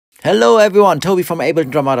Hello everyone, Toby from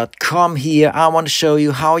abletondrummer.com here. I want to show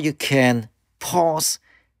you how you can pause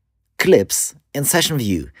clips in session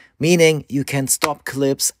view, meaning you can stop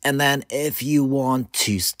clips, and then if you want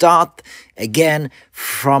to start again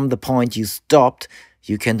from the point you stopped,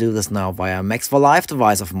 you can do this now via a Max for Live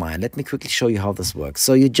device of mine. Let me quickly show you how this works.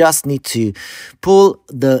 So you just need to pull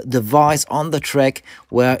the device on the track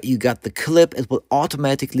where you got the clip. It will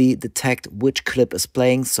automatically detect which clip is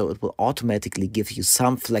playing, so it will automatically give you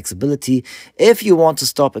some flexibility if you want to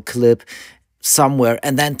stop a clip somewhere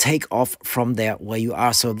and then take off from there where you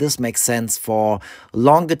are. So this makes sense for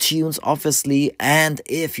longer tunes, obviously, and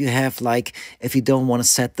if you have if you don't want to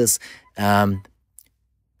set this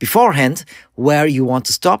beforehand where you want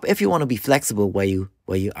to stop, if you want to be flexible where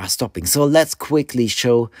you are stopping. So let me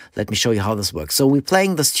show you how this works. So we're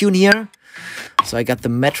playing this tune here. So I got the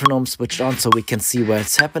metronome switched on so we can see where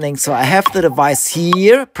it's happening. So I have the device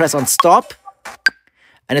here, press on stop,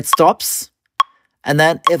 and it stops. And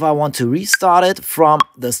then if I want to restart it from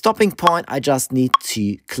the stopping point, I just need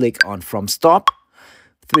to click on from stop,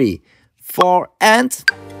 3, 4, and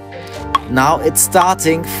now it's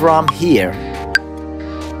starting from here.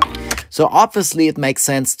 So obviously it makes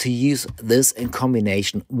sense to use this in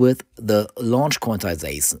combination with the launch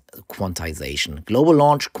quantization, global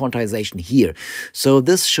launch quantization here. So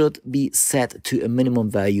this should be set to a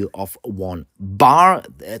minimum value of 1 bar.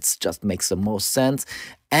 That just makes the most sense.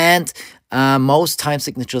 And most time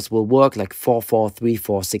signatures will work like 4/4,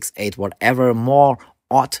 3/4, 6/8, whatever. More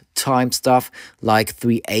odd time stuff like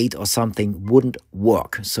 3/8 or something wouldn't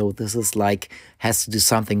work. So this is has to do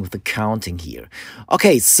something with the counting here.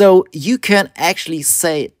 Okay, so you can actually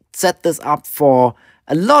set this up for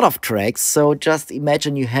a lot of tracks. So just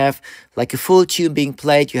imagine you have a full tune being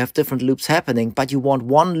played, you have different loops happening, but you want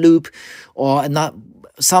one loop or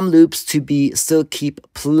some loops to still keep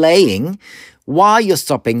playing while you're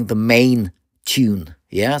stopping the main tune.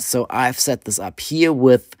 Yeah, so I've set this up here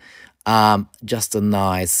with just a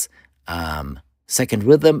nice second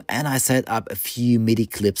rhythm, and I set up a few MIDI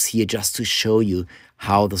clips here just to show you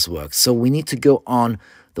how this works. So we need to go on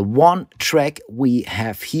the one track we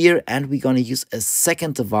have here, and we're going to use a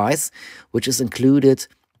second device which is included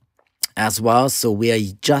as well. So we are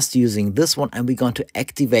just using this one, and we're going to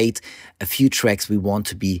activate a few tracks we want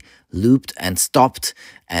to be looped and stopped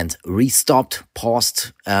and restopped,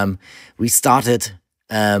 paused, restarted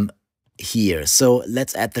here. So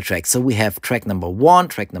let's add the tracks. So we have track number 1,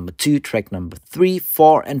 track number 2, track number 3,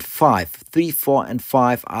 4, and 5. 3, 4, and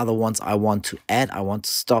 5 are the ones I want to add. I want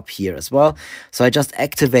to stop here as well. So I just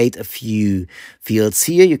activate a few fields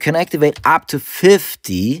here. You can activate up to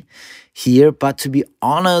 50 here, but to be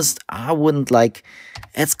honest, I wouldn't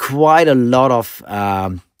it's quite a lot of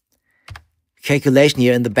calculation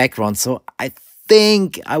here in the background. So I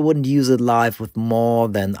think I wouldn't use it live with more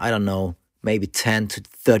than, I don't know, maybe 10 to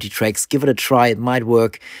 30 tracks. Give it a try. It might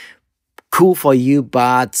work cool for you,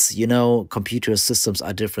 but computer systems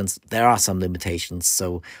are different. There are some limitations.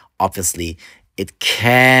 So obviously it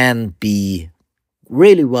can be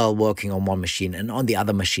really well working on one machine, and on the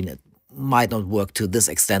other machine it might not work to this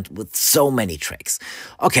extent with so many tracks.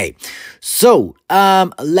 Okay, so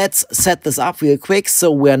let's set this up real quick.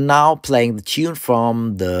 So we're now playing the tune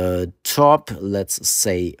from the top. Let's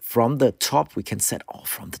say from the top. We can set all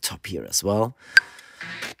from the top here as well.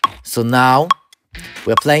 So now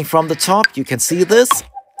we're playing from the top. You can see this,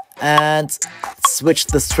 and switch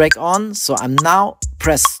this track on. So I'm now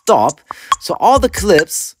press stop. So all the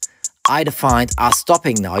clips I defined are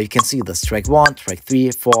stopping now. You can see this track 1, track 3,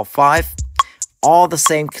 4, 5. All the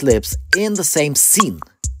same clips in the same scene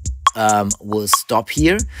will stop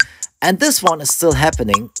here. And this one is still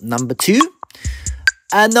happening, number 2.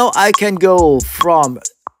 And now I can go from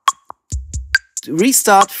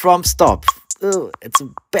restart from stop. Oh, it's a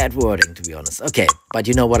bad wording, to be honest. Okay, but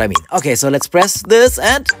you know what I mean. Okay, so let's press this,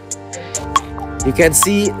 and you can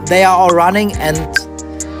see they are all running, and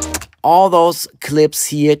all those clips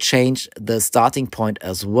here change the starting point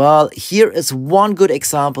as well. Here is one good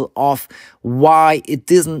example of why it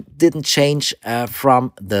didn't change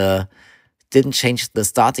the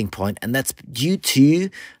starting point, and that's due to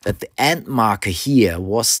that the end marker here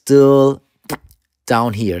was still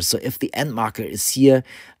down here. So if the end marker is here,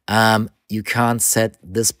 you can't set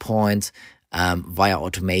this point via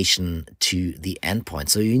automation to the endpoint.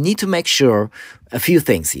 So you need to make sure a few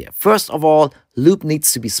things here. First of all, loop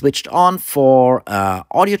needs to be switched on for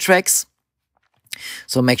audio tracks.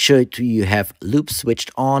 So make sure you have loop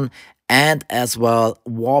switched on, and as well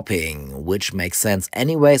warping, which makes sense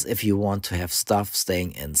anyways if you want to have stuff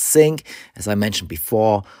staying in sync. As I mentioned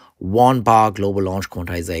before, 1 bar global launch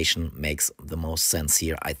quantization makes the most sense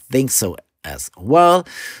here, I think so. as well.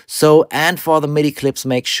 So, and for the MIDI clips,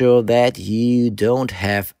 make sure that you don't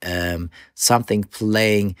have something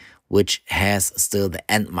playing which has still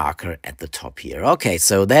the end marker at the top here. Okay,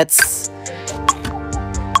 so that's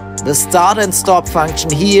the start and stop function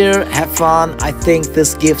here. Have fun. I think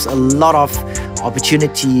this gives a lot of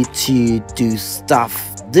opportunity to do stuff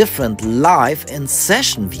different live in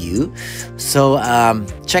session view. So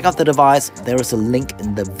check out the device. There is a link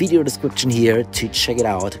in the video description here to check it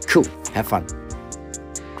out. Cool. Have fun.